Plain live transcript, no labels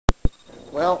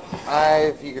Well,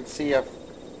 if you can see, if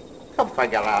I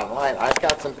got out of line, I've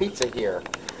got some pizza here.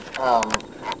 Um,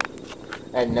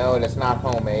 and no, it's not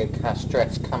homemade. Kind of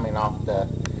stretched coming off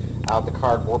out the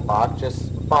cardboard box.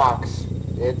 Just box.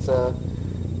 It's a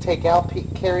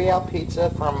carry out pizza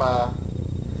from a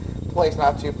place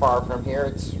not too far from here.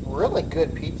 It's really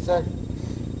good pizza,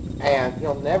 and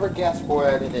you'll never guess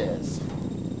what it is.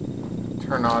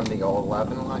 Turn on the old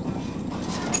oven light.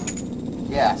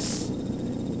 Yes,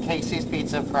 Casey's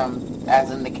Pizza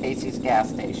as in the Casey's gas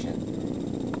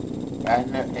station. I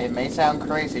know it may sound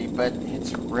crazy, but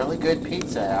it's really good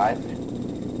pizza.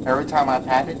 Every time I've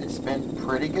had it, it's been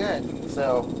pretty good.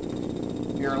 So,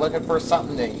 if you're looking for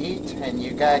something to eat and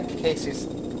you got Casey's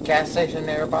gas station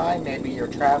nearby, maybe you're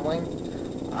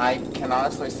traveling, I can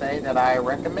honestly say that I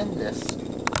recommend this.